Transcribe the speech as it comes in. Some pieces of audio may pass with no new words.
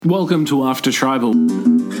Welcome to After Tribal.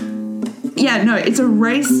 Yeah, no, it's a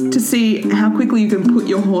race to see how quickly you can put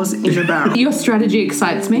your horse in the barrel. Your strategy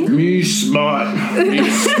excites me. Me smart, me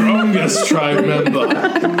strongest tribe member.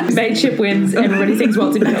 Mateship wins, everybody sings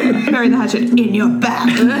Waltzing Bell. Bury the hatchet in your back.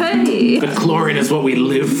 Hey! The chlorine is what we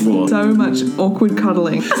live for. So much awkward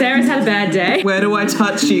cuddling. Sarah's had a bad day. Where do I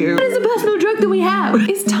touch you? What is a personal joke that we have?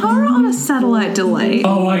 Is Tara on a satellite delay?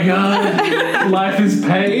 Oh my god, life is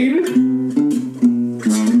pain.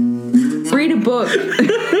 Read a book.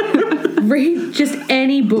 Read just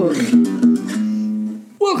any book.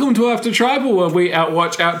 Welcome to After Tribal, where we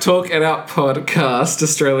outwatch, outtalk, and outpodcast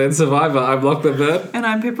Australian Survivor. I'm Lachlan Bird. And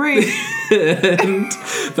I'm Pip Reed. And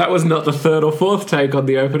that was not the third or fourth take on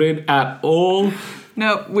the opening at all.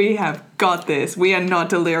 No, we have got this. We are not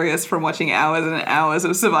delirious from watching hours and hours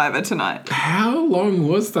of Survivor tonight. How long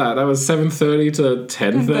was that? That was 7:30 to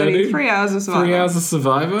 10:30? 3 hours of Survivor. 3 hours of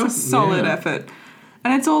Survivor? It's a solid effort.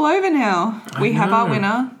 And it's all over now. We have our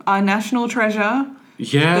winner, our national treasure.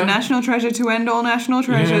 Yeah. The national treasure to end all national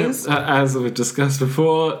treasures. Yeah. As we've discussed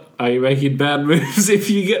before, are you making bad moves if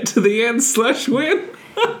you get to the end /win?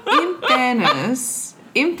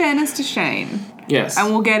 In fairness to Shane, Yes.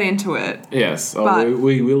 and we'll get into it, Yes. But-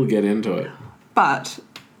 we will get into it. but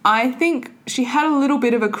I think she had a little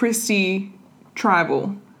bit of a Christie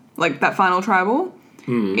tribal, like that final tribal,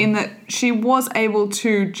 in that she was able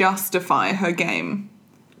to justify her game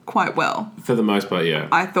quite well, For the most part, yeah.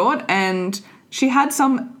 I thought, and she had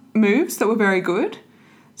some moves that were very good.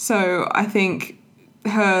 So I think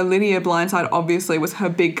her Lydia blindside obviously was her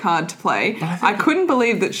big card to play. I couldn't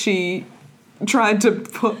believe that she tried to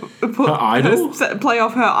put Her idol? play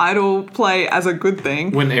off her idol play as a good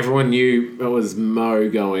thing. When everyone knew it was Mo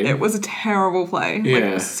going. It was a terrible play. Like, Yeah.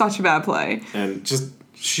 it was such a bad play. And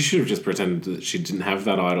she should have just pretended that she didn't have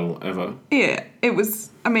that idol ever. Yeah, it was,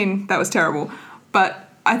 I mean, that was terrible. But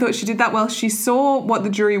I thought she did that well. She saw what the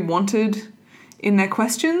jury wanted in their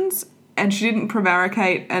questions, and she didn't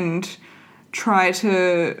prevaricate and try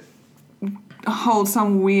to hold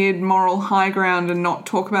some weird moral high ground and not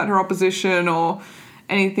talk about her opposition or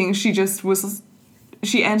anything. She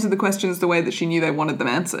answered the questions the way that she knew they wanted them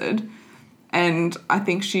answered. And I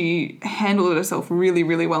think she handled herself really,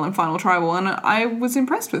 really well in Final Tribal, and I was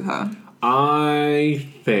impressed with her. I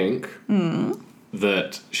think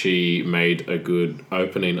that she made a good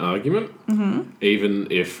opening argument, even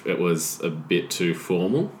if it was a bit too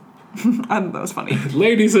formal. I thought that was funny.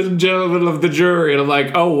 Ladies and gentlemen of the jury, and I'm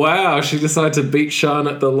like, oh wow, she decided to beat Sean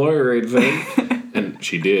at the lawyering thing. And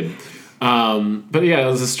she did. But yeah,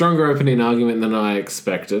 it was a stronger opening argument than I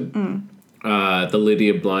expected. The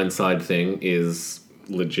Lydia blindside thing is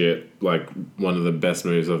legit, like, one of the best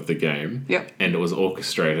moves of the game. Yep. And it was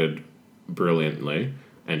orchestrated brilliantly,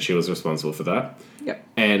 and she was responsible for that. Yep.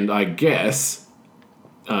 And I guess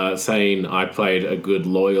saying I played a good,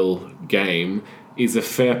 loyal game is a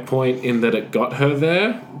fair point in that it got her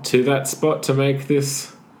there to that spot to make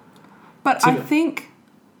this, But I think...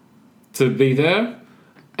 to be there.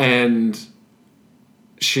 And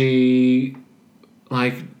she,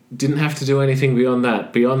 like, didn't have to do anything beyond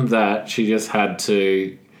that. Beyond that, she just had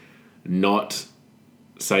to not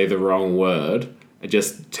say the wrong word and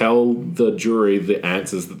just tell the jury the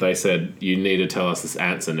answers that they said, you need to tell us this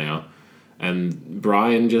answer now. And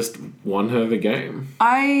Brian just won her the game.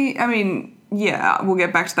 I mean, yeah, we'll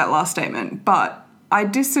get back to that last statement, but I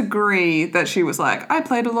disagree that she was like, I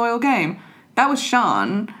played a loyal game. That was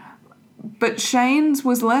Sean, but Shane's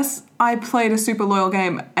was less, I played a super loyal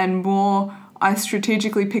game, and more, I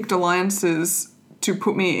strategically picked alliances to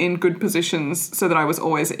put me in good positions so that I was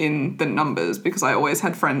always in the numbers because I always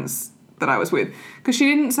had friends that I was with. Because she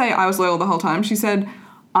didn't say I was loyal the whole time. She said,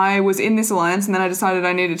 I was in this alliance and then I decided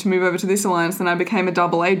I needed to move over to this alliance, then I became a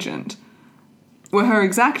double agent. Were her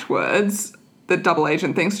exact words, the double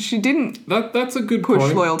agent thing. So she didn't That's a good push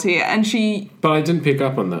point. loyalty, and But I didn't pick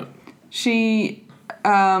up on that. she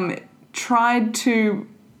tried to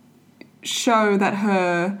show that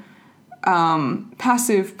her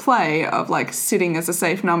passive play of, like, sitting as a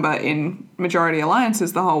safe number in majority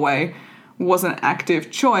alliances the whole way was an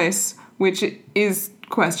active choice, which is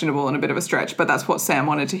questionable and a bit of a stretch, but that's what Sam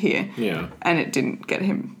wanted to hear. Yeah. And it didn't get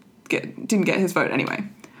his vote anyway.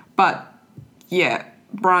 But yeah,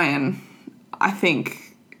 Brian, I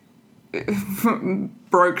think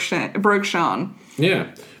broke Sean.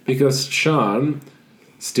 Yeah, because Sean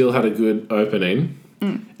still had a good opening,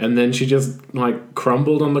 and then she just, like,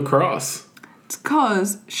 crumbled on the cross. It's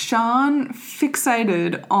because Sean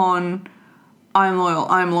fixated on I'm loyal,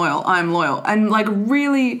 and, like,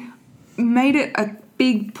 really made it a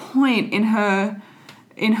big point in her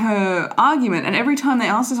argument. And every time they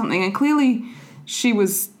asked her something, and clearly she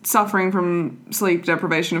was suffering from sleep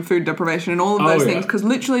deprivation and food deprivation and all of those things, because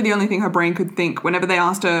literally the only thing her brain could think whenever they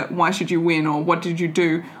asked her, why should you win, or what did you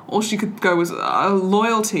do, all she could go was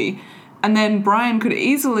loyalty. And then Brian could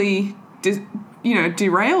easily,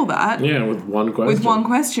 derail that. Yeah, with one question. With one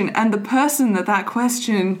question. And the person that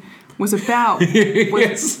question was about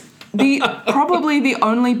was probably the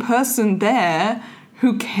only person there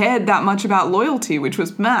who cared that much about loyalty, which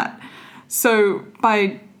was Matt. So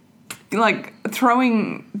by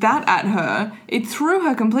throwing that at her, it threw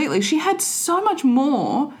her completely. She had so much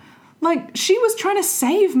more. Like, she was trying to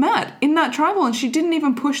save Matt in that tribal, and she didn't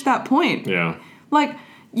even push that point. Yeah.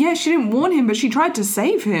 She didn't warn him, but she tried to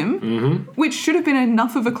save him, which should have been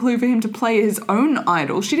enough of a clue for him to play his own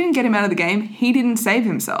idol. She didn't get him out of the game. He didn't save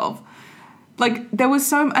himself. There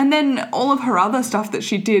was and then all of her other stuff that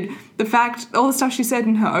she did, all the stuff she said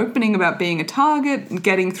in her opening about being a target and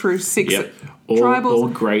getting through 6 tribals. All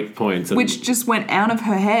great points. Which just went out of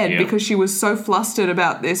her head because she was so flustered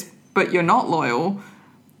about this, but you're not loyal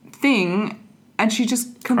thing, and she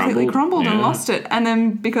just completely crumbled and lost it. And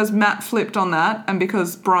then because Matt flipped on that, and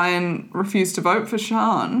because Brian refused to vote for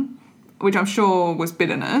Sian, which I'm sure was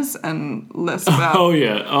bitterness and less about...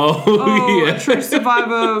 a true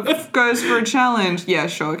survivor goes for a challenge. Yeah,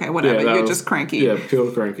 sure, okay, whatever. You're just cranky. Yeah,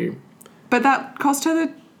 pure cranky. But that cost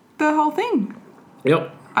her the whole thing.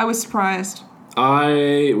 Yep. I was surprised.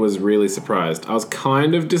 I was really surprised. I was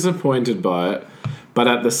kind of disappointed by it, but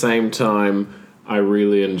at the same time, I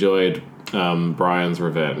really enjoyed Brian's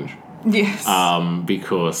revenge. Yes.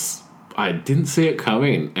 Because I didn't see it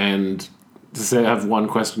coming, and to have one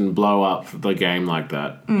question blow up the game like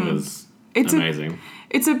that was amazing.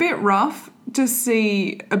 It's a bit rough to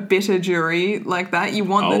see a bitter jury like that. You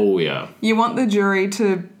want you want the jury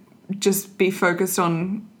to just be focused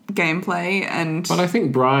on gameplay, and but I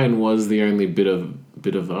think Brian was the only bitter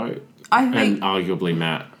vote. And arguably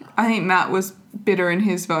Matt. I think Matt was bitter in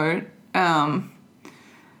his vote. But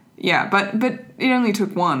it only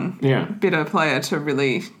took one bitter player to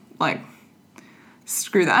really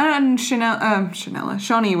screw that. And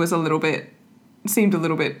Shani seemed a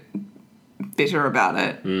little bit bitter about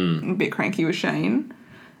it, a bit cranky with Shane.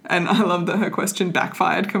 And I love that her question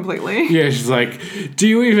backfired completely. Yeah, she's like, do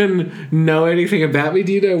you even know anything about me?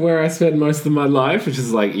 Do you know where I spend most of my life? Which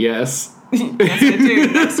is like, yes. Yes, I do.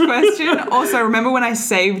 Next question. Also, remember when I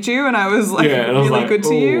saved you and I was really good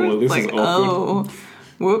to you? This is awkward.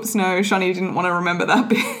 Whoops, no, Shani didn't want to remember that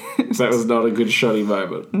bit. That was not a good Shani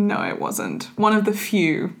moment. No, it wasn't. One of the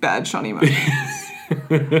few bad Shani moments.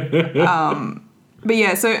 But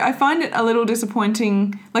yeah, so I find it a little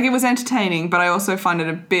disappointing. It was entertaining, but I also find it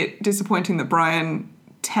a bit disappointing that Brian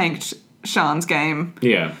tanked Sian's game.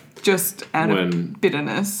 Yeah. Just out of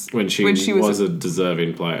bitterness. When she was a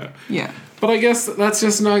deserving player. Yeah. But I guess that's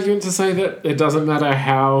just an argument to say that it doesn't matter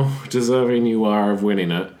how deserving you are of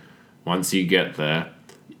winning it. Once you get there,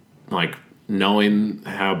 knowing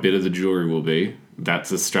how bitter the jury will be,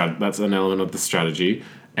 that's an element of the strategy,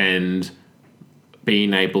 and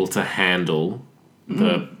being able to handle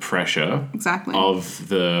the pressure of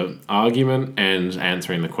the argument and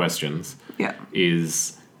answering the questions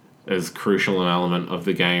is as crucial an element of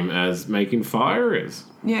the game as making fire is.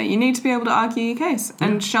 Yeah, you need to be able to argue your case. Yeah.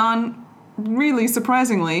 And Sian, really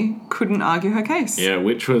surprisingly, couldn't argue her case. Yeah,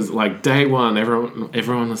 which was day one,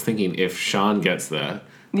 everyone was thinking if Sian gets there,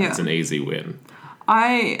 that's an easy win.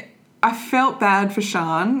 I felt bad for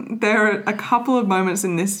Sian. There are a couple of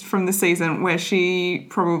moments from the season where she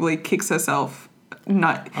probably kicks herself.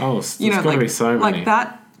 No, there's gotta be so many.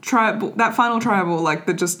 That final tribal,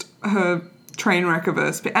 her train wreck of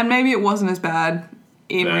her, and maybe it wasn't as bad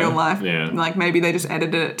in real life. Yeah. Maybe they just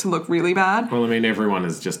edited it to look really bad. Well, I mean, everyone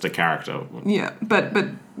is just a character. Yeah, but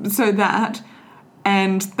so that.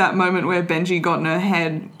 And that moment where Benji got in her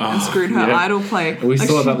head and screwed her idol play. We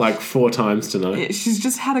saw that 4 times tonight. Yeah, she's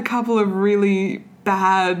just had a couple of really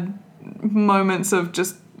bad moments of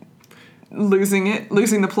just losing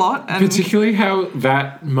the plot. And particularly how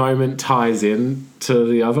that moment ties in to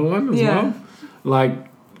the other one as well.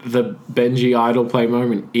 The Benji idol play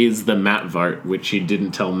moment is the Matt vote, which she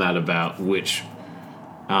didn't tell Matt about, which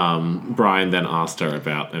Brian then asked her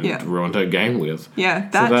about and ruined her game with.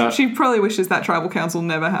 Yeah, she probably wishes that tribal council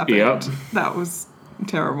never happened. Yep. That was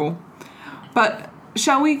terrible. But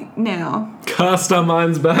shall we now cast our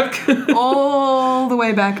minds back all the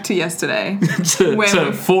way back to yesterday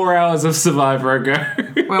to 4 hours of Survivor ago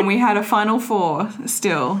when we had a final 4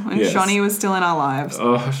 still and Shani was still in our lives.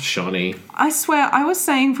 Oh, Shani. I swear I was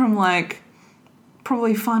saying from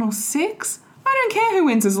probably final 6. I don't care who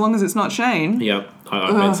wins as long as it's not Shane. Yep.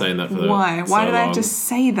 I've been saying that for Why? so Why did I have long. to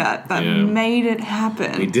say that? That Yeah. made it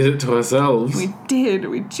happen. We did it to ourselves. We did.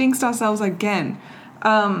 We jinxed ourselves again.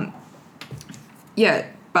 Yeah,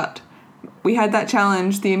 but we had that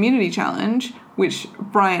challenge, the immunity challenge, which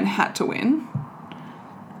Brian had to win.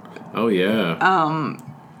 Oh yeah.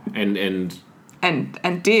 And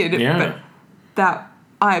And did. Yeah. But that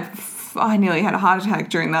I nearly had a heart attack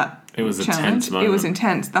during that. It was a challenge. tense moment. It was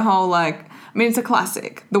intense. The whole it's a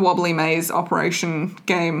classic, the wobbly maze operation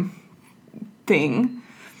game thing.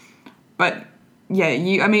 But yeah,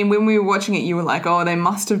 when we were watching it, you were like, oh, they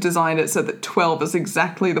must have designed it so that 12 is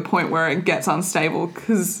exactly the point where it gets unstable,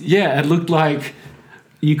 because yeah, it looked like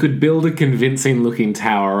you could build a convincing looking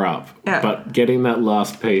tower up, but getting that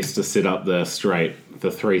last piece to sit up there straight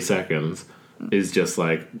for 3 seconds is just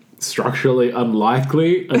like structurally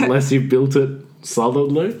unlikely unless you built it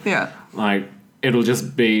solidly. yeah. Like, it'll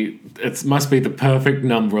just be, it must be the perfect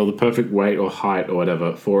number or the perfect weight or height or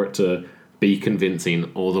whatever for it to be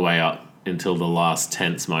convincing all the way up until the last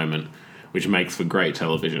tense moment, which makes for great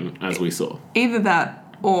television, as we saw. Either that,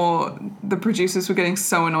 or the producers were getting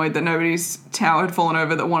so annoyed that nobody's tower had fallen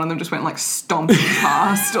over that one of them just went like stomping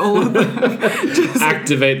past all of them.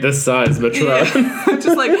 Activate the seismotron.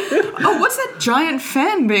 Just like, oh, what's that giant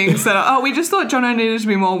fan being set up? Oh, we just thought Jono needed to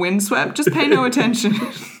be more windswept. Just pay no attention.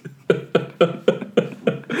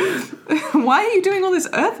 Why are you doing all this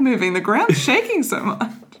earth moving? The ground's shaking so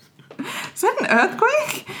much. Is that an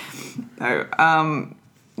earthquake? No,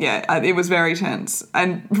 it was very tense.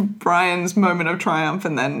 And Brian's moment of triumph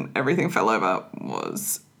and then everything fell over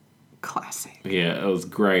was classic. Yeah, it was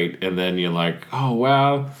great. And then you're like, oh,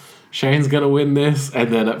 wow, Shane's going to win this.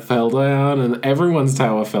 And then it fell down and everyone's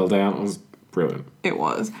tower fell down. It was brilliant. It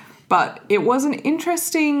was. But it was an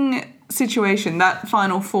interesting situation, that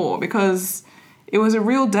Final Four, because it was a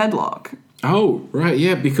real deadlock. Oh, right,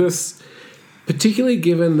 yeah, because particularly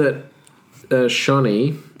given that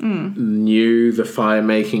Shani knew the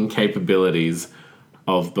fire-making capabilities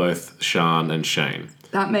of both Sian and Shane.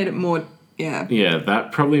 That made it more, yeah. Yeah,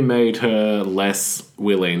 that probably made her less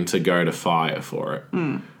willing to go to fire for it,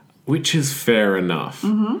 which is fair enough.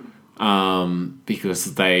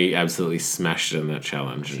 Because they absolutely smashed it in that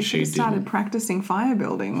challenge, and she started didn't. practicing fire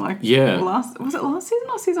building, like was it last season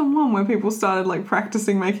or season 1 where people started like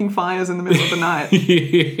practicing making fires in the middle of the night?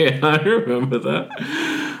 Yeah, I remember that.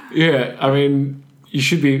 Yeah, I mean, you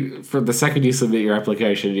should be, for the second you submit your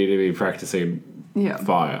application, you need to be practicing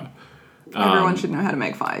fire. Everyone should know how to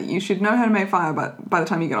make fire. You should know how to make fire, but by the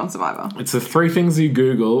time you get on Survivor. It's the 3 things you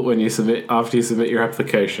Google when you after you submit your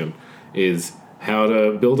application is how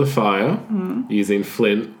to build a fire using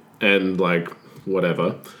flint and like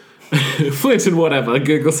whatever. Flint and whatever.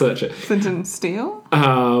 Google search it. Flint and steel?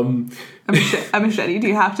 A machete. Do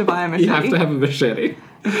you have to buy a machete? You have to have a machete.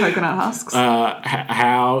 And coconut husks?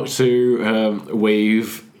 How to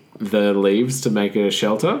weave the leaves to make a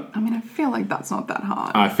shelter. I mean, I feel like that's not that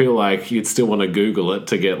hard. I feel like you'd still want to Google it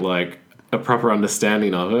to get like a proper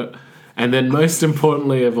understanding of it. And then most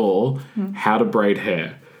importantly of all, how to braid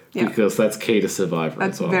hair. Yeah. Because that's key to Survivor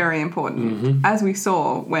That's as well. very important. As we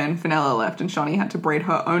saw when Fenella left and Shani had to braid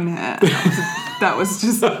her own hair. That was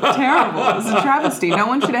just terrible. It was a travesty. No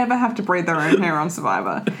one should ever have to braid their own hair on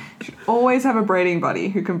Survivor. You should always have a braiding buddy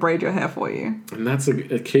who can braid your hair for you. And that's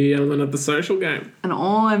a key element of the social game. And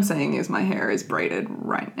all I'm saying is my hair is braided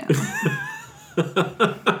right now.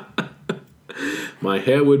 My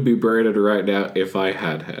hair would be braided right now if I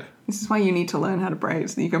had hair. This is why you need to learn how to braid,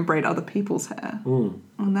 so that you can braid other people's hair.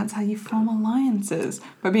 And that's how you form alliances.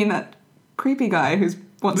 By being that creepy guy who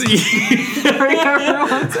wants to braid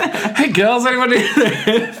everyone's hair. Hey girls, anyone need their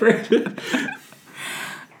hair braided?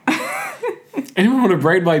 Anyone want to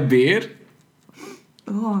braid my beard?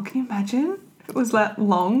 Oh, can you imagine if it was that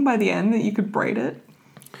long by the end that you could braid it?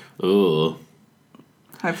 Ugh.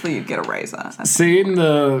 Hopefully you'd get a razor. Seeing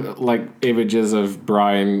the images of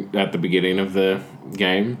Brian at the beginning of the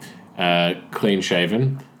game, clean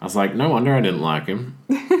shaven, I was like, no wonder I didn't like him.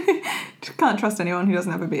 Can't trust anyone who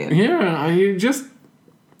doesn't have a beard. Yeah, he just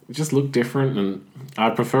look different, and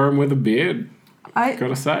I prefer him with a beard.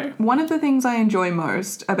 Gotta say. One of the things I enjoy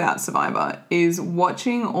most about Survivor is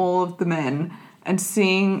watching all of the men and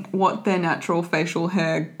seeing what their natural facial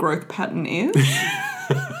hair growth pattern is.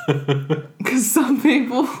 Because some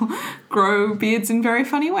people grow beards in very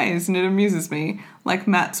funny ways, and it amuses me. Like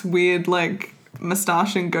Matt's weird,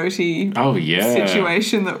 moustache and goatee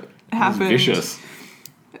situation that happened. Vicious.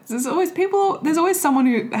 There's always someone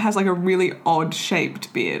who has a really odd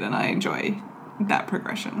shaped beard, and I enjoy that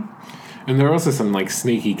progression. And there are also some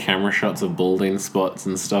sneaky camera shots of balding spots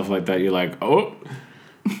and stuff like that. You're like, oh,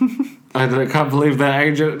 I can't believe that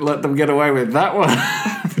agent let them get away with that one.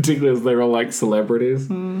 Particularly as they're all like celebrities.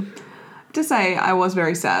 To say, I was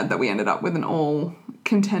very sad that we ended up with an all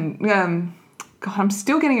God, I'm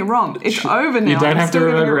still getting it wrong. It's over now. You don't I'm have to still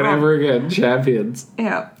getting remember it wrong. ever again. Champions.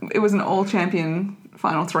 Yeah, it was an all champion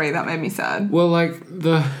final 3. That made me sad. Well, like,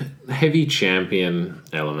 the heavy champion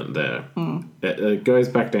element there, it goes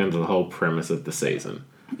back down to the whole premise of the season.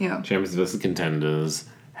 Yeah. Champions versus contenders,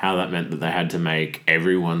 how that meant that they had to make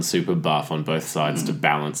everyone super buff on both sides to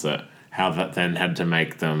balance it. How that then had to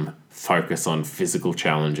make them focus on physical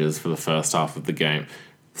challenges for the first half of the game.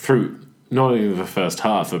 Through not only the first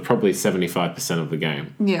half, but probably 75% of the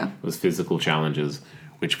game Yeah. was physical challenges,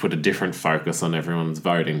 which put a different focus on everyone's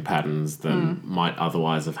voting patterns than might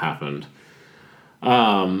otherwise have happened.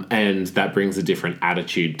 And that brings a different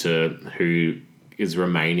attitude to who is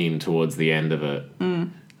remaining towards the end of it,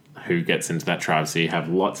 who gets into that tribe. So you have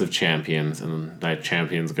lots of champions, and those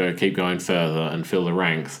champions keep going further and fill the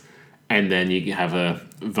ranks. And then you have a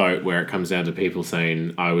vote where it comes down to people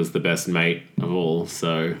saying, I was the best mate of all,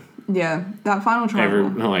 so... Yeah, that final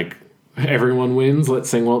tribal. Everyone wins, let's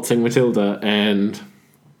sing Waltzing Matilda, and...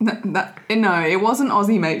 No, it wasn't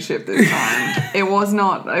Aussie mateship this time. It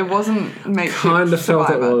wasn't mateship. Kind of felt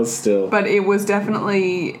it Survivor. was still. But it was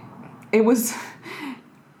definitely... It was...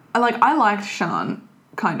 I liked Sian,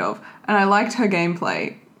 kind of. And I liked her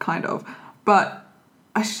gameplay, kind of. But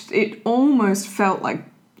it almost felt like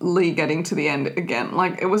Lee getting to the end again.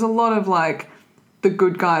 Like, it was a lot of, like, the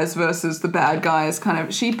good guys versus the bad guys, kind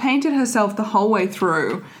of. She painted herself the whole way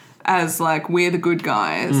through as, like, we're the good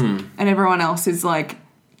guys. And everyone else is, like,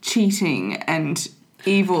 cheating and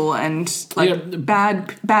evil and, like,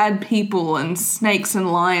 bad people and snakes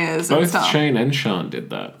and liars and Both stuff. Shane and Sian did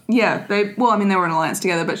that. Yeah, they were in an alliance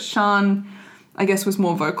together, but Sian, I guess, was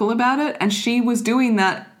more vocal about it, and she was doing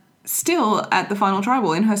that still at the final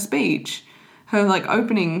tribal in her speech, her, like,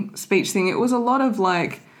 opening speech thing. It was a lot of,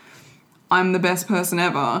 like, I'm the best person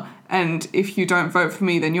ever, and if you don't vote for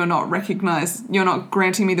me, then you're not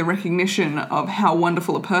granting me the recognition of how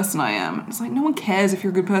wonderful a person I am. It's like, no one cares if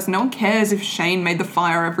you're a good person. No one cares if Shane made the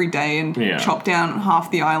fire every day and chopped down half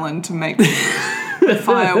the island to make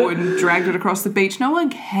firewood and dragged it across the beach. No one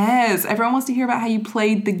cares. Everyone wants to hear about how you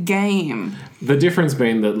played the game. The difference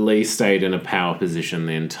being that Lee stayed in a power position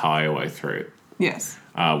the entire way through. Yes.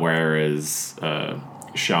 Whereas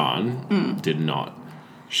Sian did not.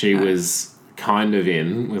 She was kind of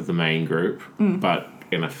in with the main group, but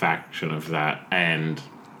in a faction of that. And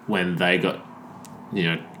when they got,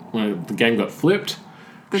 when the game got flipped,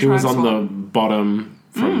 she was on the bottom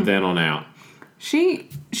from then on out. She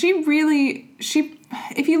really,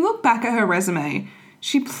 if you look back at her resume,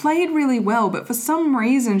 she played really well, but for some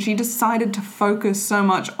reason she decided to focus so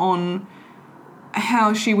much on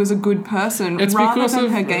how she was a good person rather than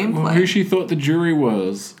her gameplay. Who she thought the jury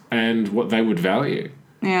was and what they would value.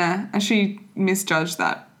 Yeah, and she misjudged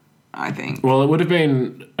that, I think. Well, it would have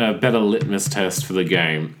been a better litmus test for the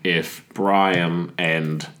game if Brian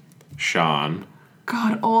and Sian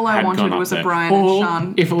God, all I had wanted gone up was a there. Brian Or and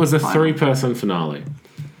Sian. if it was a final. 3-person finale.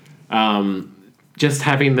 Just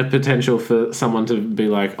having the potential for someone to be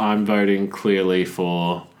like, I'm voting clearly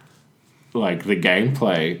for, like, the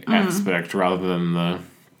gameplay aspect rather than the...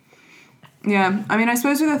 Yeah, I mean, I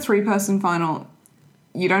suppose with a 3-person final,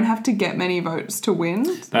 you don't have to get many votes to win.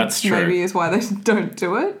 That's true. Maybe is why they don't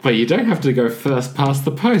do it. But you don't have to go first past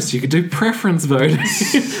the post. You could do preference voting.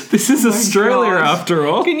 This is Australia gosh. after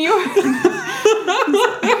all. Can you...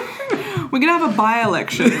 We're going to have a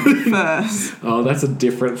by-election first. Oh, that's a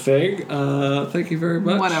different thing. Thank you very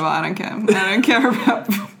much. Whatever, I don't care. I don't care about...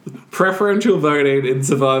 Preferential voting in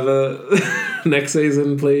Survivor next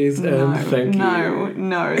season, please. And thank you.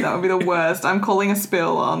 No, that would be the worst. I'm calling a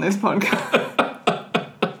spill on this podcast.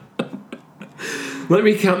 Let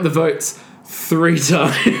me count the votes 3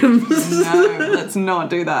 times. No, let's not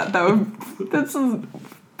do that. That's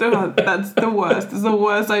the worst. It's the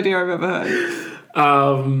worst idea I've ever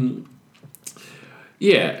heard.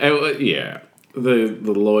 Yeah. The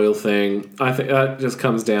loyal thing. I think that just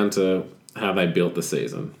comes down to how they built the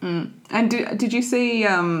season. And did you see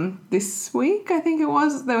this week, I think it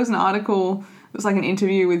was, there was an article, it was like an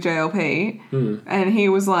interview with JLP, and he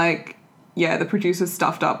was like, yeah, the producers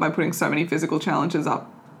stuffed up by putting so many physical challenges up,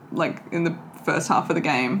 like, in the first half of the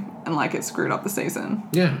game, and, like, it screwed up the season.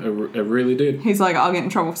 Yeah, it really did. He's like, I'll get in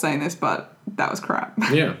trouble for saying this, but that was crap.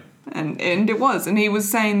 Yeah. and it was. And he was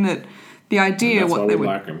saying that the idea, That's what why they we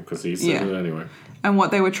were... like him, because he said it anyway. And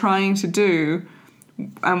what they were trying to do,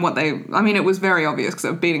 and what they... I mean, it was very obvious because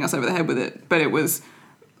they were beating us over the head with it, but it was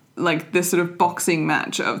like this sort of boxing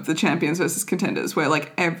match of the champions versus contenders, where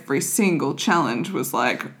like every single challenge was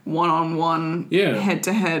like one-on-one, Yeah.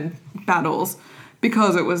 head-to-head battles,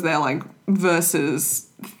 because it was their like versus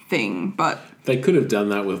thing. But They could have done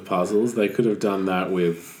that with puzzles. They could have done that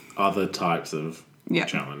with other types of Yeah.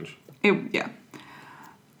 challenge.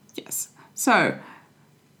 Yes. So,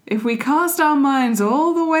 if we cast our minds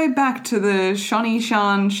all the way back to the Shani,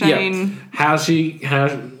 Shane... Yeah. How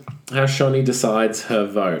Shani decides her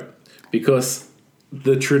vote. Because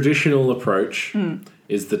the traditional approach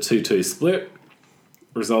is the 2-2 split,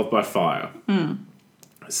 resolved by fire.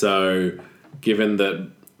 So, given that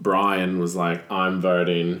Brian was like, I'm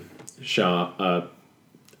voting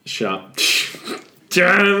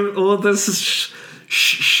damn, all this is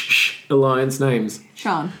alliance names.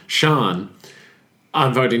 Shan.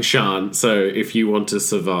 I'm voting Shan, so if you want to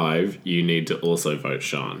survive, you need to also vote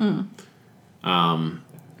Shan.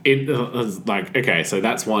 It was like, okay, so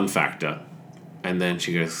that's one factor. And then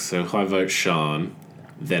she goes, so if I vote Shan,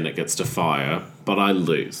 then it gets to fire, but I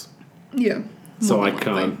lose. Yeah. So I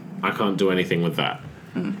can't do anything with that.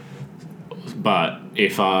 But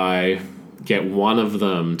if I get one of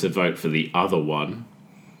them to vote for the other one,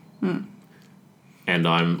 and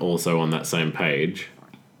I'm also on that same page,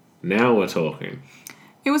 now we're talking.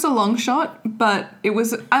 It was a long shot, but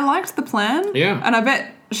I liked the plan. Yeah. And I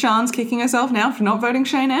bet Shan's kicking herself now for not voting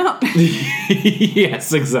Shane out.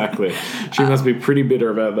 Yes, exactly. She must be pretty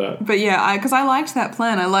bitter about that. But yeah, because I liked that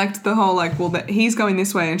plan. I liked the whole, like, well, that he's going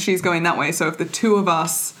this way and she's going that way. So if the two of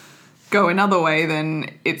us go another way,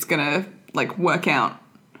 then it's going to, like, work out.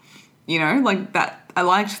 You know, like that. I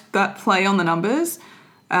liked that play on the numbers.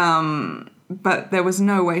 But there was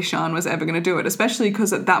no way Shan was ever going to do it, especially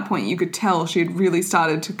because at that point you could tell she had really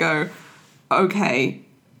started to go, okay,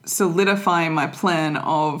 solidifying my plan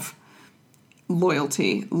of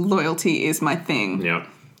loyalty. Loyalty is my thing. Yeah.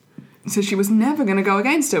 So she was never going to go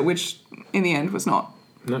against it, which in the end was not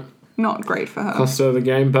great for her. Cost her the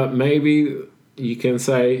game, but maybe you can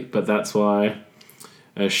say, but that's why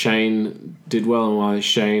Shane did well and why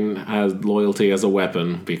Shane has loyalty as a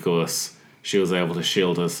weapon, because she was able to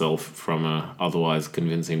shield herself from a otherwise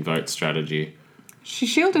convincing vote strategy. She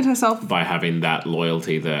shielded herself by having that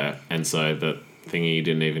loyalty there, and so the thingy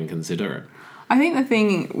didn't even consider it. I think the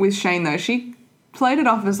thing with Shane, though, she played it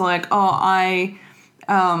off as like, oh, I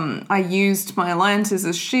used my alliances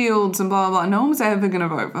as shields and blah, blah, blah. No one was ever going to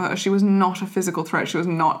vote for her. She was not a physical threat. She was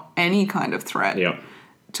not any kind of threat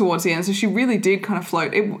towards the end. So she really did kind of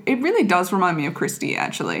float. It really does remind me of Christy,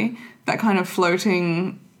 actually. That kind of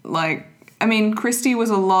floating, like... I mean, Christy was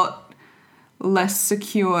a lot less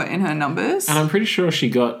secure in her numbers. And I'm pretty sure she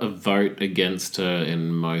got a vote against her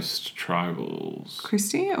in most tribals.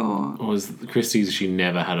 Christy, or was Christy's, she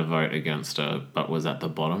never had a vote against her, but was at the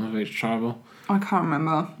bottom of each tribal? I can't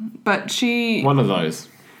remember. But she... One of those.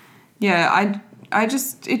 Yeah, it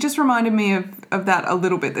just reminded me of that a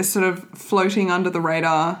little bit, this sort of floating under the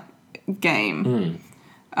radar game.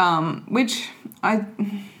 Which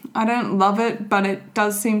I don't love it, but it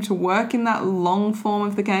does seem to work in that long form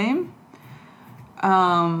of the game.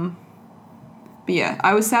 But yeah,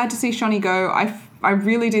 I was sad to see Shani go. I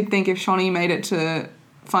really did think if Shani made it to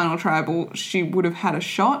Final Tribal, she would have had a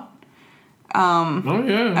shot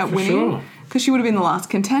at winning. Sure. Because she would have been the last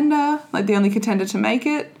contender, like the only contender to make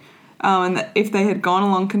it. And that if they had gone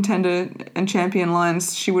along contender and champion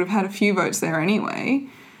lines, she would have had a few votes there anyway.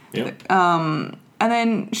 Yep. And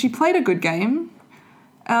then she played a good game.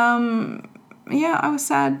 Yeah, I was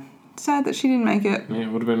sad that she didn't make it. Yeah,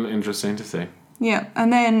 it would have been interesting to see. Yeah,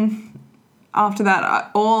 and then after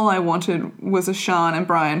that, all I wanted was a Shan and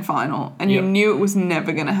Brian final, and you knew it was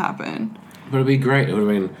never going to happen. But it'd be great. It would have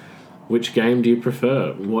been, which game do you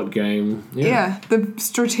prefer? What game? Yeah, the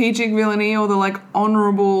strategic villainy or the, like,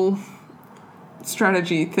 honourable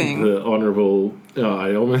strategy thing. The honourable... Oh,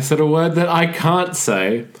 I almost said a word that I can't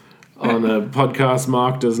say on a podcast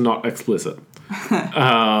marked as not explicit. But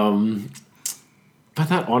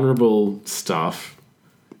that honourable stuff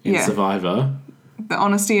in Survivor... The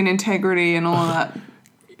honesty and integrity and all of that.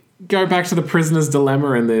 Go back to the prisoner's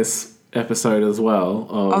dilemma in this episode as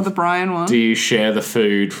well. The Brian one. Do you share the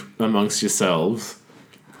food amongst yourselves?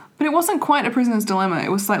 But it wasn't quite a prisoner's dilemma.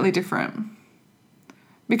 It was slightly different.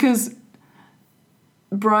 Because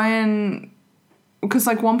Brian... Because,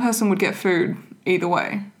 like, one person would get food either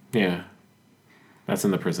way. Yeah. That's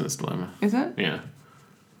in the prisoner's dilemma. Is it? Yeah.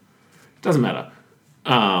 Doesn't matter.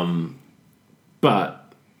 But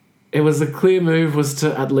it was a clear move was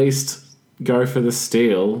to at least go for the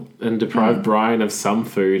steal and deprive Brian of some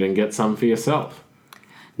food and get some for yourself.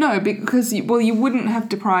 No, because, you wouldn't have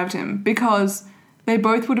deprived him because they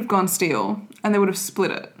both would have gone steal and they would have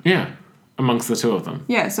split it. Yeah. Amongst the two of them.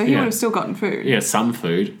 Yeah, so he Yeah. would have still gotten food. Yeah, some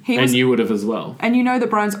food. He and was- you would have as well. And you know that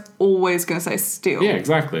Brian's always going to say steal. Yeah,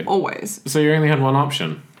 exactly. Always. So you only had one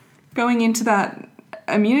option. Going into that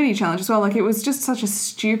immunity challenge as well, like, it was just such a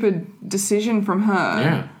stupid decision from her.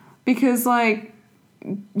 Yeah. Because, like,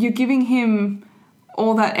 you're giving him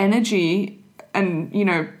all that energy and, you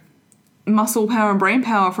know, muscle power and brain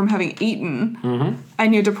power from having eaten,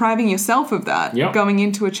 and you're depriving yourself of that Yep. going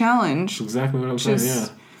into a challenge. That's exactly what I'm saying, yeah.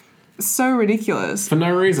 Just so ridiculous. For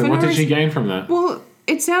no reason. For What no did she reason. gain from that? Well,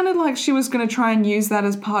 it sounded like she was going to try and use that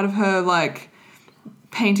as part of her, like,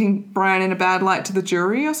 painting Brian in a bad light to the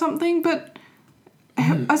jury or something, but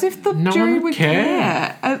as if the No jury one would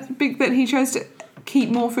care. care. That he chose to keep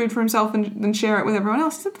more food for himself than share it with everyone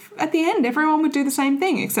else. At the end, everyone would do the same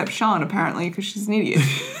thing, except Sean, apparently, because she's an idiot.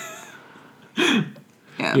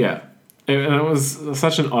 Yeah. Yeah. And it was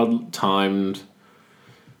such an odd timed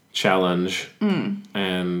challenge.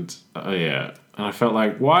 And, yeah. And I felt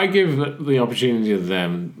like, why give the opportunity to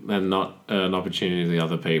them and not an opportunity to the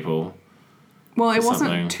other people? Well, it Something.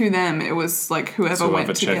 wasn't to them. It was, like, whoever went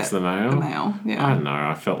to checks get the mail? the mail. Yeah. I don't know.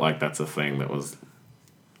 I felt like that's a thing that was,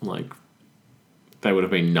 like, they would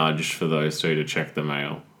have been nudged for those two to check the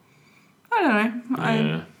mail. I don't know.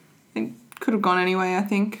 Yeah. It could have gone anyway, I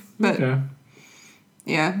think. But, Okay.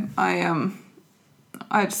 yeah, I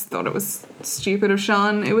just thought it was stupid of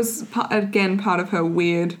Sean. It was, again, part of her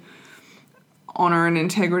weird honour and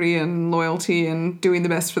integrity and loyalty and doing the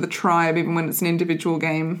best for the tribe, even when it's an individual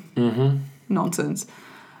game. Mm-hmm. Nonsense.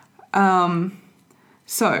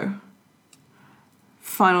 So,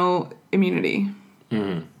 final immunity.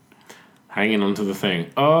 Hanging onto the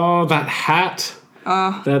thing. Oh, that hat.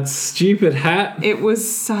 That stupid hat. It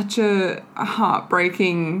was such a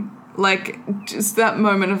heartbreaking, like, just that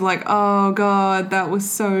moment of like, oh God, that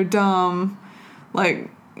was so dumb. Like,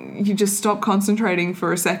 you just stop concentrating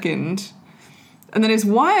for a second. And then his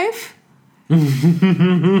wife, man,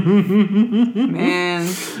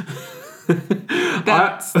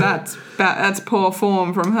 that's poor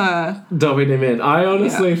form from her. Dobbing him in. I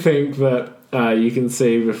honestly think that you can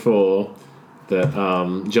see before that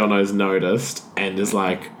Jono's noticed and is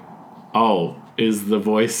like, oh, is the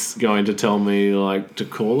voice going to tell me, like, to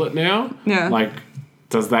call it now? Yeah. Like,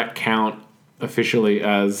 does that count officially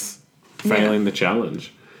as failing the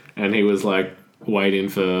challenge? And he was, like, waiting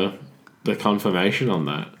for the confirmation on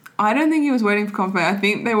that. I don't think he was waiting for confirmation. I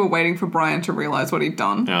think they were waiting for Brian to realise what he'd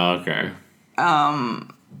done. Oh, okay.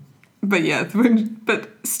 But yeah, but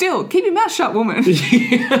still, keep your mouth shut, woman.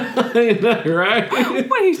 I know, right?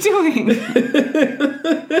 What are you doing?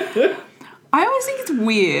 I always think it's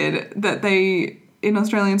weird that they, in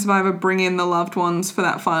Australian Survivor, bring in the loved ones for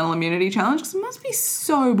that final immunity challenge, because it must be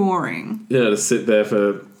so boring. Yeah, to sit there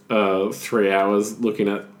for 3 hours looking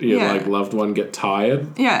at your like loved one get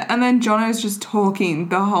tired. Yeah, and then Jono's just talking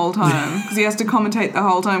the whole time, because he has to commentate the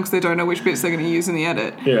whole time because they don't know which bits they're going to use in the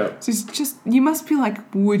edit. Yeah. So it's just, you must be like,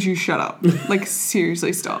 would you shut up? Like,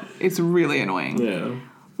 seriously stop. It's really annoying. Yeah.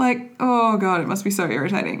 Like, oh God, it must be so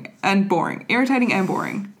irritating and boring. Irritating and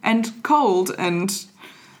boring. And cold and,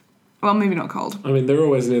 well, maybe not cold. I mean, they're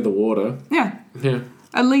always near the water. Yeah. Yeah.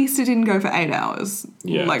 At least it didn't go for 8 hours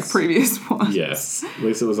Yes. like previous ones. Yes. At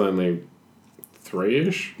least it was only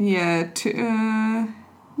 3-ish. Yeah,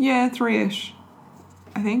 3-ish,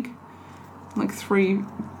 I think. Like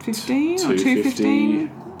 3:15 or 2:15?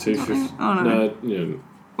 2:50. I don't know. No, yeah.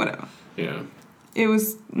 Whatever. Yeah. It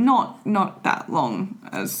was not that long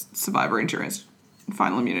as Survivor Endurance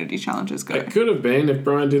Final Immunity challenges go. It could have been if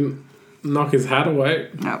Brian didn't knock his hat away.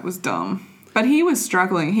 That was dumb. But he was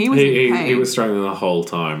struggling. He was in pain. He was struggling the whole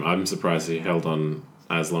time. I'm surprised he held on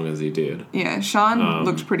as long as he did. Yeah, Sean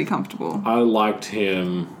looked pretty comfortable. I liked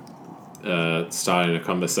him starting a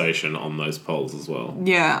conversation on those polls as well.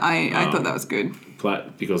 Yeah, I thought that was good.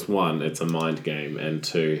 Because one, it's a mind game, and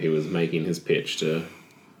two, he was making his pitch to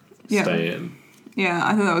stay in. Yeah,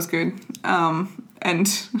 I thought that was good. And And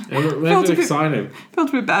it felt made a it bit- exciting. felt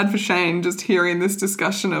a bit bad for Shane just hearing this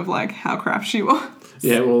discussion of like how crap she was.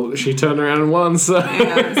 Yeah, well, she turned around and won, so...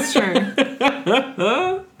 Yeah, it's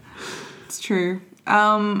true. It's true.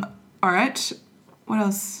 All right. What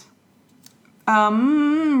else?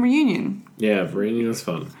 Reunion. Yeah, reunion was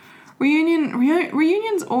fun.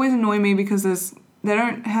 Reunions always annoy me because they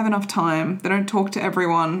don't have enough time. They don't talk to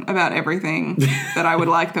everyone about everything that I would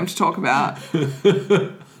like them to talk about.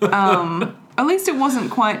 At least it wasn't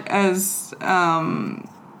quite as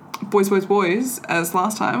boys as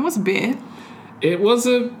last time. It was a bit. It was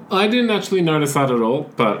I didn't actually notice that at all,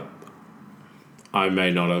 but I may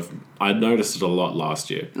not have. I noticed it a lot last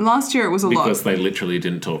year. Last year it was a lot. Because they literally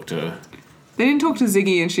didn't talk to They didn't talk to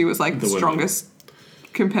Ziggy, and she was like the women. strongest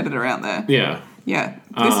competitor out there. Yeah. Yeah.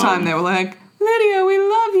 This time they were like, Lydia, we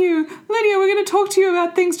love you. Lydia, we're going to talk to you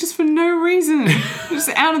about things just for no reason. Just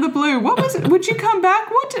out of the blue. What was it? Would you come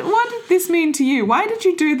back? What did this mean to you? Why did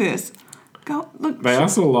you do this? Go, look. They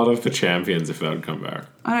asked a lot of the champions if they would come back.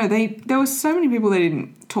 I know. There were so many people they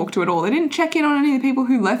didn't talk to at all. They didn't check in on any of the people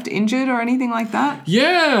who left injured or anything like that.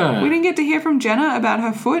 Yeah. We didn't get to hear from Jenna about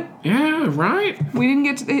her foot. Yeah, right. We didn't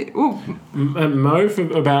get to... And Mo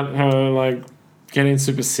about her, like, getting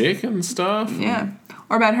super sick and stuff. Yeah.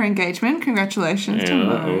 Or about her engagement. Congratulations to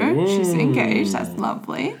Mo. She's engaged. That's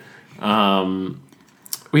lovely.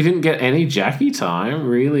 We didn't get any Jackie time,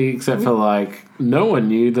 really, except for, like, no one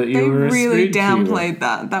knew that you were a They really speed cuber. downplayed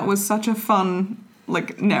that. That was such a fun,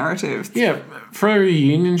 like, narrative. Yeah, for a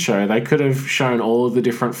reunion show, they could have shown all of the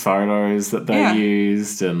different photos that they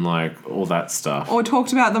used and, like, all that stuff. Or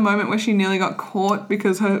talked about the moment where she nearly got caught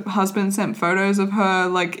because her husband sent photos of her,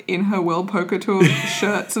 like, in her World Poker Tour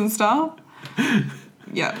shirts and stuff.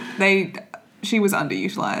 Yeah, she was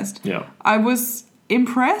underutilized. Yeah. I was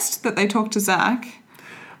impressed that they talked to Zach.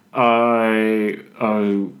 I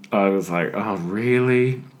was like, oh,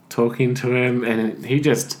 really? Talking to him? And he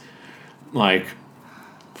just, like,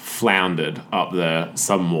 floundered up there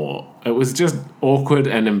some more. It was just awkward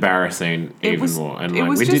and embarrassing even more. And,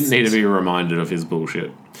 like, we didn't need to be reminded of his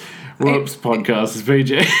bullshit. Whoops, podcast is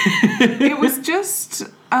PJ. It was just,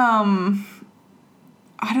 I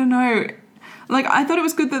don't know. Like, I thought it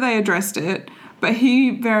was good that they addressed it, but he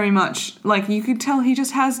very much, like, you could tell he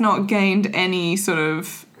just has not gained any sort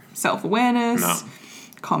of self-awareness,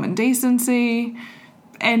 common decency,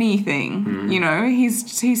 anything, you know?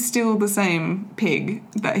 He's still the same pig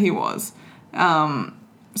that he was.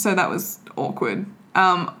 So that was awkward.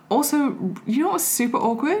 Also, you know what was super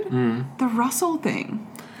awkward? The Russell thing.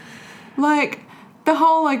 Like, the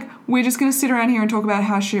whole, like, we're just going to sit around here and talk about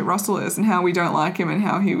how shit Russell is and how we don't like him and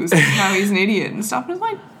how he's an idiot and stuff. And it's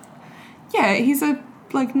like, yeah, he's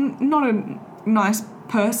not a nice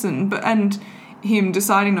person, and him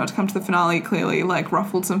deciding not to come to the finale clearly, like,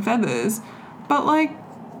 ruffled some feathers. But, like,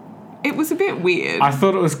 it was a bit weird. I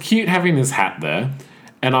thought it was cute having his hat there,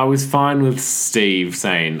 and I was fine with Steve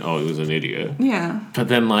saying, oh, he was an idiot. Yeah. But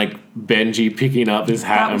then, like, Benji picking up his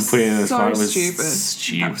hat and putting it in his phone was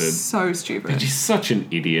stupid. That was so stupid. Benji's such an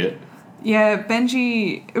idiot. Yeah,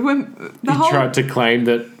 Benji... He tried to claim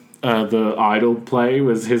that the idol play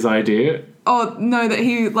was his idea. Oh, no, that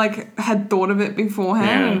he, like, had thought of it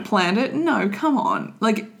beforehand Yeah. and planned it? No, come on.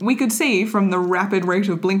 Like, we could see from the rapid rate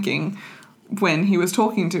of blinking when he was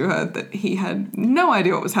talking to her that he had no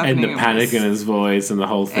idea what was happening. And the panic in his voice and the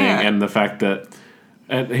whole thing, and the fact that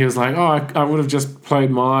he was like, oh, I would have just played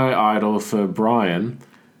my idol for Brian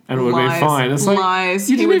and it would have been fine. It's like, lies.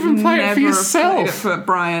 you He didn't would even play it for never have yourself. played it for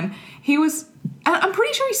Brian. He was... I'm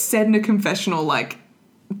pretty sure he said in a confessional, like,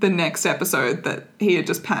 the next episode that he had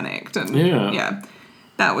just panicked. And yeah.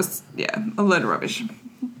 That was, a load of rubbish.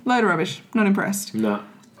 Load of rubbish. Not impressed. No.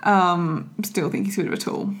 Still think he's a bit of a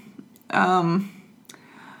tool.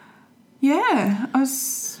 Yeah,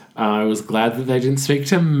 I was glad that they didn't speak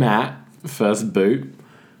to Matt, first boot.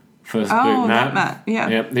 Boot Matt. That Matt, yeah.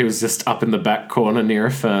 Yep, he was just up in the back corner near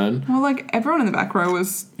a fern. Well, like, everyone in the back row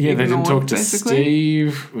was Yeah, they didn't ignored, talk to basically.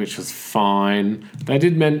 Steve, which was fine. They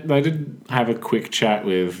did have a quick chat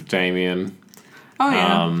with Damien. Oh,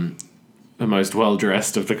 yeah. The most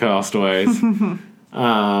well-dressed of the castaways.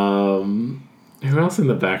 Who else in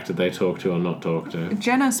the back did they talk to or not talk to?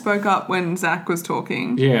 Jenna spoke up when Zach was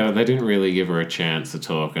talking. Yeah, they didn't really give her a chance to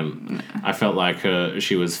talk, and I felt like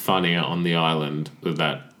she was funnier on the island with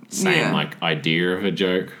that same, like, idea of a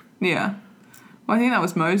joke. Yeah. Well, I think that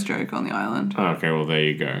was Mo's joke on the island. Oh, okay, well, there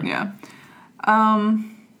you go. Yeah.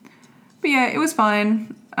 But yeah, it was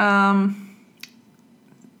fine.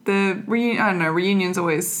 The reunions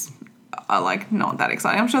always are, like, not that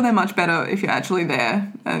exciting. I'm sure they're much better if you're actually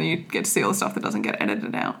there and you get to see all the stuff that doesn't get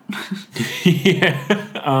edited out. Yeah.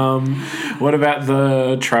 What about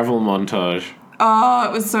the travel montage? Oh,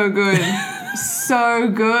 it was so good. So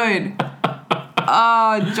good.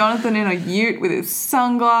 Oh, Jonathan in a ute with his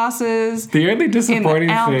sunglasses. The only disappointing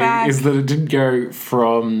thing outback. is that it didn't go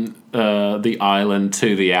from the island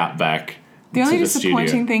to the outback. The only to the disappointing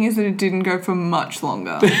studio. thing is that it didn't go for much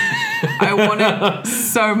longer. I wanted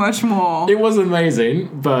so much more. It was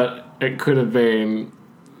amazing, but it could have been,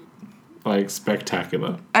 like,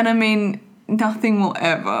 spectacular. And I mean, nothing will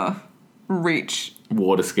ever reach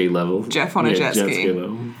Water ski level. Jeff on a jet ski.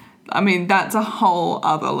 level. I mean, that's a whole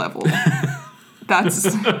other level. That's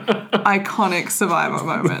iconic Survivor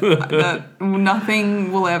moment. That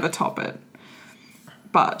nothing will ever top it.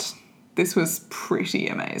 But this was pretty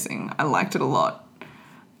amazing. I liked it a lot.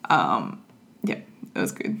 Yeah, it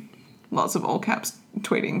was good. Lots of all caps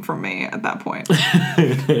tweeting from me at that point.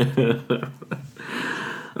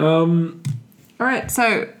 All right,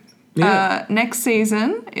 so next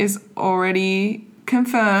season is already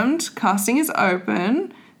confirmed. Casting is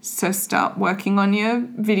open. So start working on your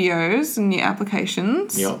videos and your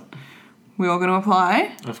applications. Yep. We're all going to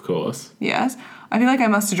apply. Of course. Yes. I feel like I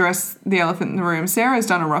must address the elephant in the room. Sarah's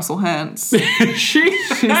done a Russell Hantz.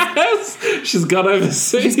 She's gone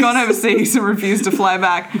overseas. She's gone overseas and refused to fly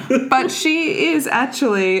back. But she is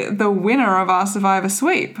actually the winner of our Survivor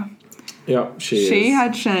sweep. Yep, she She is.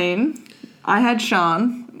 had Shane. I had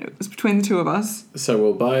Sean. It was between the two of us. So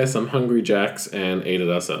we'll buy some Hungry Jacks and eat it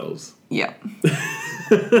ourselves. Yep.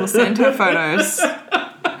 We'll send her photos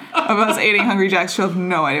of us eating Hungry Jacks. She'll have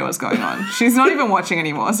no idea what's going on. She's not even watching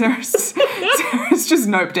anymore. Sarah's just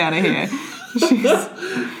noped down of here.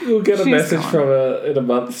 We'll get a She's message gone. from her in a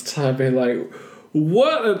month's time being like,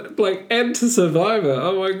 what? Like, enter Survivor.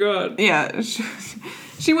 Oh my God. Yeah.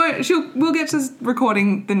 She won't. We'll get to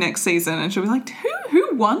recording the next season, and she'll be like,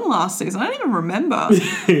 "Who won last season? I don't even remember.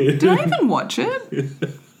 Did I even watch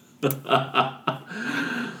it?"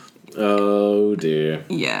 Oh dear.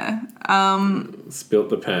 Yeah. Spilt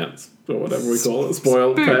the pants. Or whatever we call it.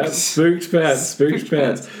 Spoiled Spooked. pants. Spooked pants. Spooked Spooked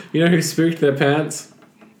pants. You know who spooked their pants?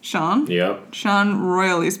 Sean. Yep. Sean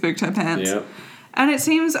royally spooked her pants. Yep. And it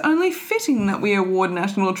seems only fitting that we award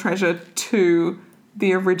National Treasure to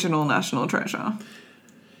the original National Treasure.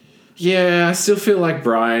 Yeah, I still feel like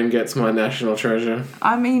Brian gets my national treasure.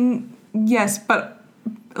 I mean, yes, but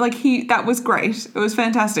like that was great. It was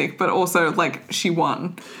fantastic, but also like she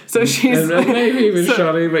won. So she's And maybe even so-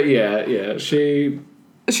 Shani, but yeah, she...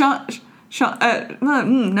 Shane.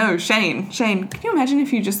 Shane, can you imagine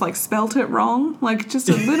if you just like spelt it wrong? Like just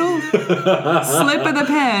a little slip of the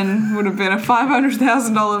pen would have been a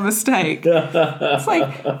 $500,000 mistake. It's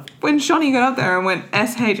like when Shani got up there and went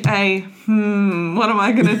S-H-A, what am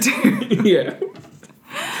I going to do? Yeah.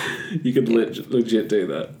 You could legit do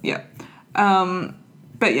that. Yeah.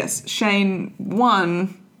 But yes, Shane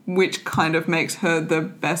won, which kind of makes her the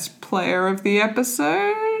best player of the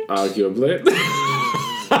episode. Arguably.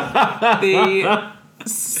 The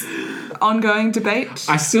ongoing debate.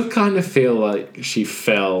 I still kind of feel like she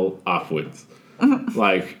fell upwards.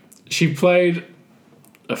 Like, she played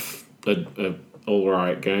a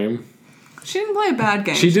all-right game. She didn't play a bad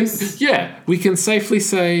game. She didn't... Yeah, we can safely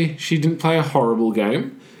say she didn't play a horrible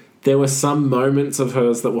game. There were some moments of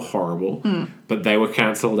hers that were horrible, but they were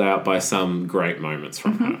cancelled out by some great moments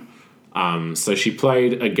from her. So she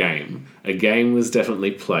played a game. A game was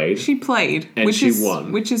definitely played. She played, And which she is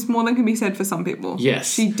won. which is more than can be said for some people.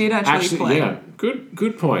 Yes. she did actually play. Yeah,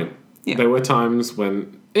 good point. Yeah. There were times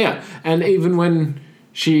when... Yeah, and even when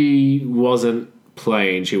she wasn't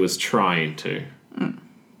playing, she was trying to.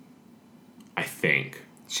 I think.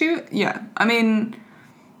 I mean,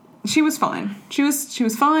 she was fine. She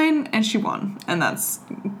was fine, and she won, and that's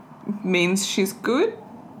means she's good,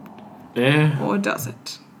 Yeah. or does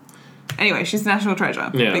it? Anyway, she's a national treasure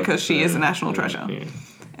because she is a national treasure,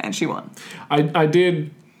 and she won. I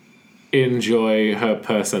did enjoy her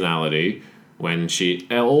personality when she...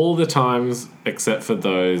 All the times, except for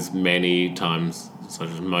those many times, such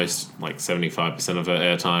as most, like 75% of her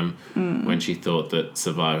airtime, when she thought that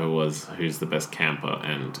Survivor was who's the best camper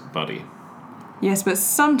and buddy. Yes, but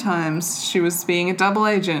sometimes she was being a double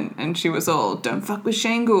agent, and she was all, don't fuck with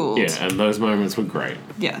Shane Gould. Yeah, and those moments were great.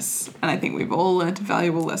 Yes, and I think we've all learnt a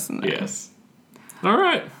valuable lesson there. Yes. All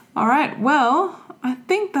right. All right, well, I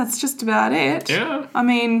think that's just about it. Yeah. I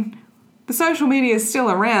mean, the social media is still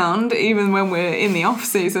around, even when we're in the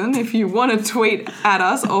off-season. If you want to tweet at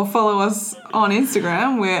us or follow us on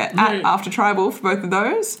Instagram, we're at AfterTribal for both of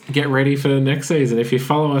those. Get ready for next season. If you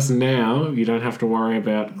follow us now, you don't have to worry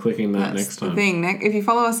about clicking that next time. The thing, Nick. If you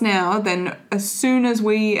follow us now, then as soon as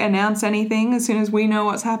we announce anything, as soon as we know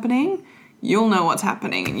what's happening, you'll know what's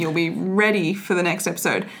happening and you'll be ready for the next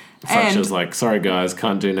episode. Such as like, sorry guys,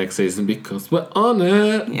 can't do next season because we're on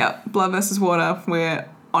it. Yep, Blood versus Water, we're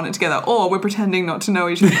on it together. Or we're pretending not to know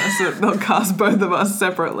each other so that they'll cast both of us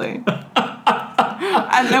separately.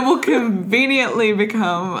 And then we'll conveniently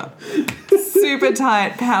become super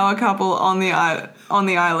tight power couple on the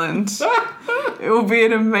island. It will be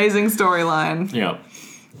an amazing storyline. Yep.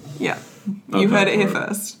 Yeah, you heard it here for it.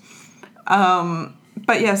 first.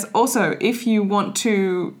 But yes, also, if you want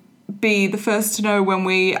to be the first to know when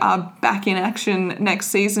we are back in action next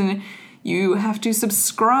season, you have to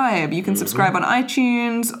subscribe. You can subscribe on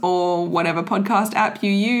iTunes or whatever podcast app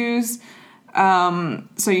you use.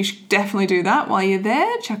 So you should definitely do that while you're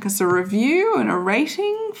there. Chuck us a review and a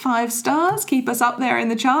rating, 5 stars. Keep us up there in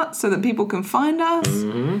the charts so that people can find us.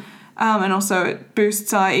 And also it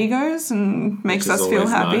boosts our egos and makes Which is us feel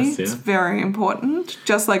always happy. nice, yeah. It's very important.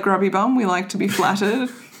 Just like Grubby Bum, we like to be flattered.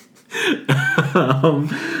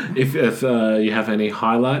 If you have any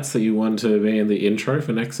highlights that you want to be in the intro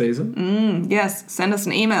for next season, Yes, send us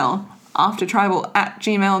an email,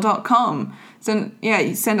 aftertribal@gmail.com. So,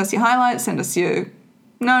 you send us your highlights, send us your...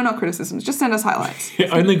 No, not criticisms, just send us highlights.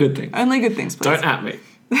 only good things. Only good things, please. Don't at me.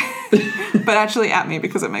 But actually at me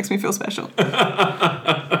because it makes me feel special.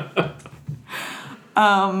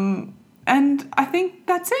 And I think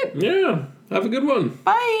that's it. Yeah, have a good one.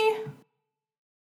 Bye.